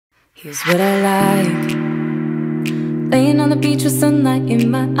Here's what I like. Laying on the beach with sunlight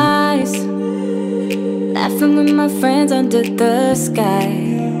in my eyes, laughing with my friends under the sky,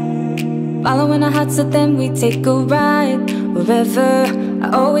 following our hearts so then we take a ride. Wherever,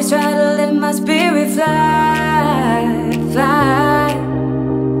 I always try to let my spirit fly, fly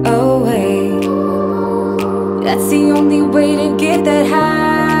away. That's the only way to get that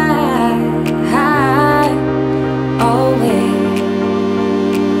high, high, always.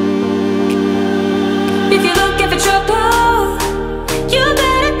 If you're looking for trouble, you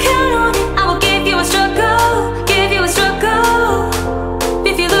better count on it. I will give you a struggle, give you a struggle.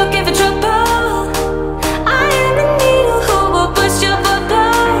 If you're looking for trouble, I am the needle who will push your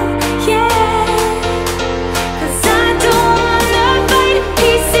bubble, yeah. 'Cause I don't wanna fight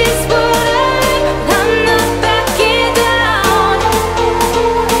pieces, but I'm not backing down.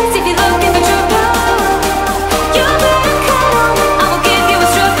 So if you're looking for trouble, you better count on it. I will give you a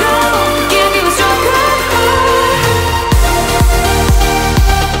struggle, give you a struggle.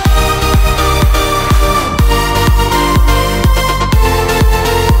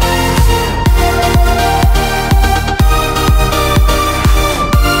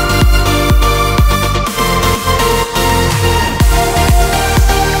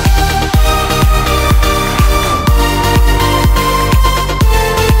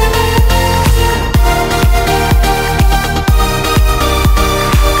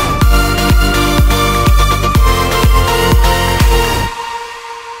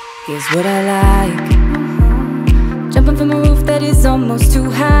 Here's what I like. Jumping from a roof that is almost too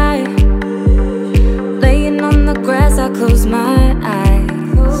high, laying on the grass, I close my eyes,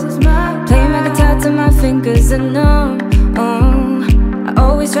 playing my guitar till my fingers are numb. I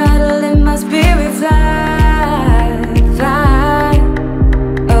always try to let my spirit fly, fly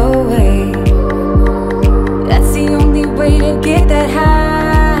away. That's the only way to get that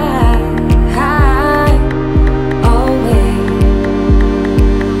high, high, always.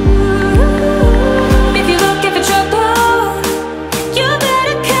 If you're looking for trouble, you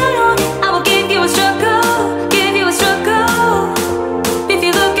better count on it. I will give you a struggle, give you a struggle. If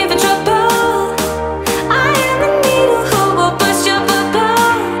you're looking for trouble, I am the needle who will push your bubble,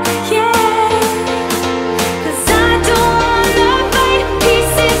 yeah. 'Cause I don't wanna fight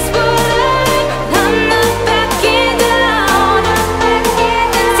pieces, but I'm not backing down.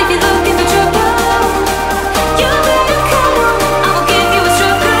 So if you're looking for trouble, you better count on it. I will give you a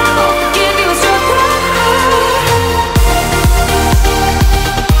struggle, give you a struggle.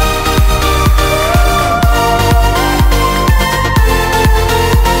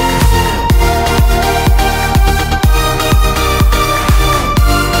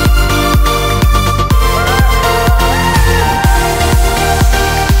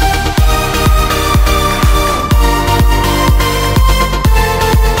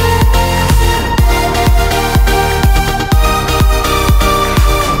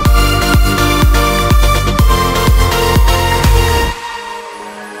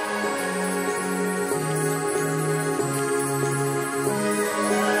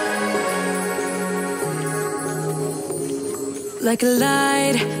 Like a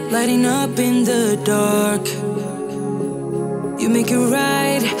light, lighting up in the dark. You make it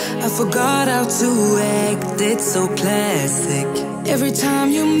right, I forgot how to act. It's so classic. Every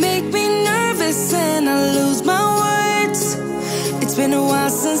time you make me nervous and I lose my words. It's been a while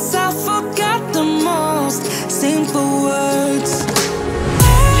since I forgot the most simple words.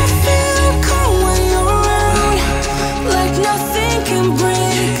 I feel calm when you're around, like nothing can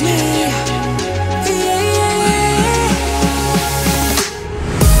break me.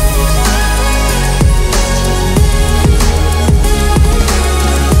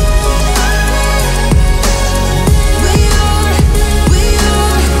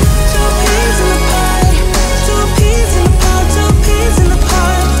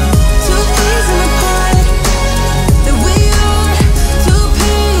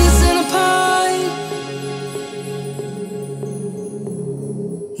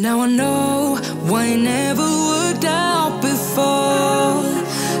 Now I know why it never worked out before.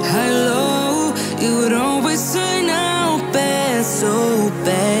 High low, it would always turn out bad, so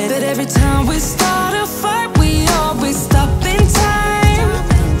bad. But